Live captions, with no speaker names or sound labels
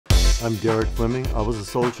I'm Derek Fleming. I was a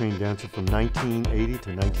Soul Train dancer from 1980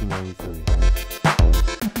 to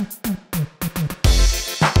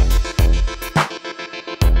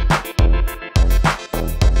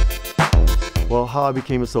 1993. Well, how I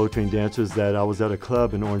became a Soul Train dancer is that I was at a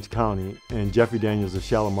club in Orange County, and Jeffrey Daniels of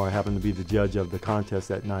Shalimar happened to be the judge of the contest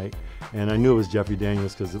that night. And I knew it was Jeffrey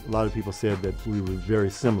Daniels because a lot of people said that we were very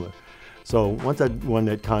similar. So once I won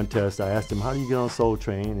that contest, I asked him, how do you get on Soul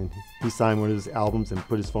Train? And he signed one of his albums and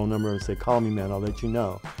put his phone number and said, call me, man, I'll let you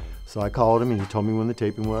know. So I called him and he told me when the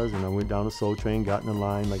taping was, and I went down to Soul Train, got in the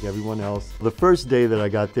line like everyone else. The first day that I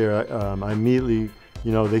got there, I immediately,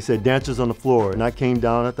 they said dancers on the floor. And I came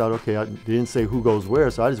down, I thought, okay, they didn't say who goes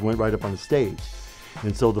where, so I just went right up on the stage.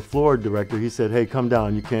 And so the floor director, he said, hey, come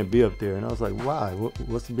down, you can't be up there. And I was like, why?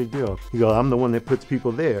 What's the big deal? He goes, I'm the one that puts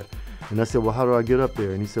people there. And I said, well, how do I get up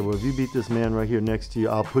there? And he said, well, if you beat this man right here next to you,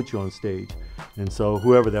 I'll put you on stage. And so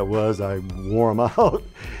whoever that was, I wore him out.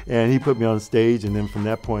 And he put me on stage. And then from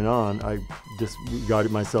that point on, I just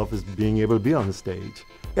regarded myself as being able to be on the stage.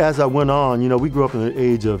 As I went on, we grew up in the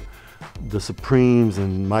age of the Supremes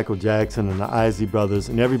and Michael Jackson and the Isley Brothers,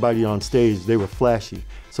 and everybody on stage, they were flashy.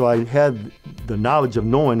 So I had the knowledge of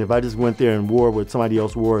knowing if I just went there and wore what somebody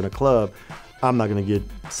else wore in a club, I'm not gonna get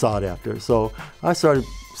sought after. So I started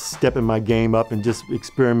stepping my game up and just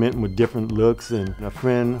experimenting with different looks. And a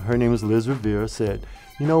friend, her name was Liz Revere, said,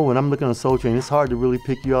 when I'm looking on Soul Train, it's hard to really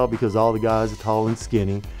pick you out because all the guys are tall and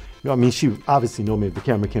skinny. She obviously knew me if the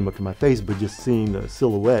camera came up to my face, but just seeing the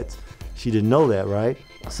silhouettes, she didn't know that, right?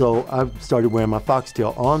 So I started wearing my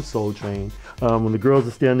foxtail on Soul Train. When the girls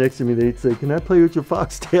would stand next to me, they'd say, can I play with your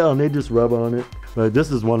foxtail? And they'd just rub on it. But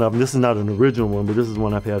this is one of them. This is not an original one, but this is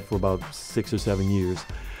one I've had for about 6 or 7 years.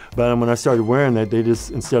 But when I started wearing that, they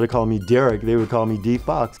just, instead of calling me Derek, they would call me D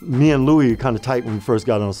Fox. Me and Louie were kind of tight when we first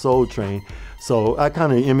got on Soul Train. So I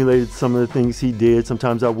kind of emulated some of the things he did.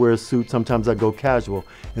 Sometimes I wear a suit, sometimes I go casual.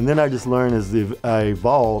 And then I just learned as I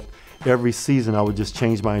evolved, every season I would just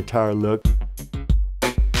change my entire look.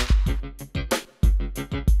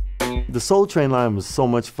 The Soul Train line was so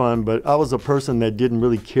much fun, but I was a person that didn't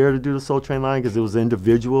really care to do the Soul Train line because it was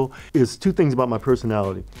individual. It's two things about my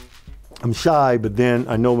personality. I'm shy, but then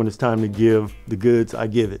I know when it's time to give the goods, I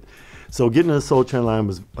give it. So getting in the Soul Train line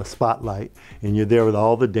was a spotlight, and you're there with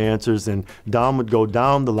all the dancers, and Dom would go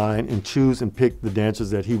down the line and choose and pick the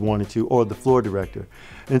dancers that he wanted to, or the floor director.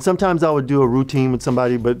 And sometimes I would do a routine with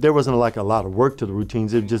somebody, but there wasn't like a lot of work to the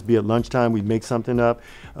routines. It'd just be at lunchtime, we'd make something up,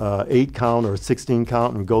 8 count or 16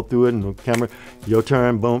 count, and go through it, and the camera, your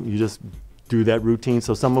turn, boom, you just do that routine.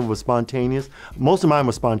 So some of it was spontaneous. Most of mine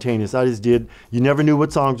was spontaneous. I just did, you never knew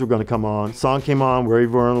what songs were gonna come on. Song came on, wherever you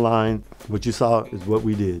were on the line, what you saw is what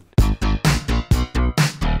we did.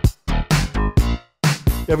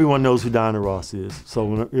 Everyone knows who Diana Ross is.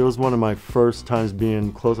 So it was one of my first times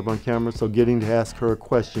being close up on camera, so getting to ask her a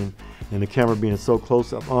question and the camera being so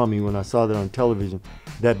close up on me when I saw that on television,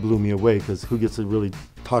 that blew me away, because who gets to really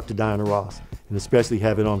talk to Diana Ross, and especially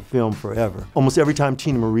have it on film forever. Almost every time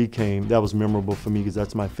Tina Marie came, that was memorable for me because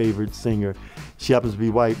that's my favorite singer. She happens to be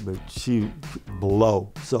white, but she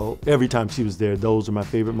below. So every time she was there, those are my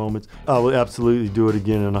favorite moments. I would absolutely do it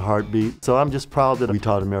again in a heartbeat. So I'm just proud that we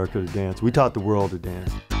taught America to dance. We taught the world to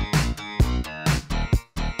dance.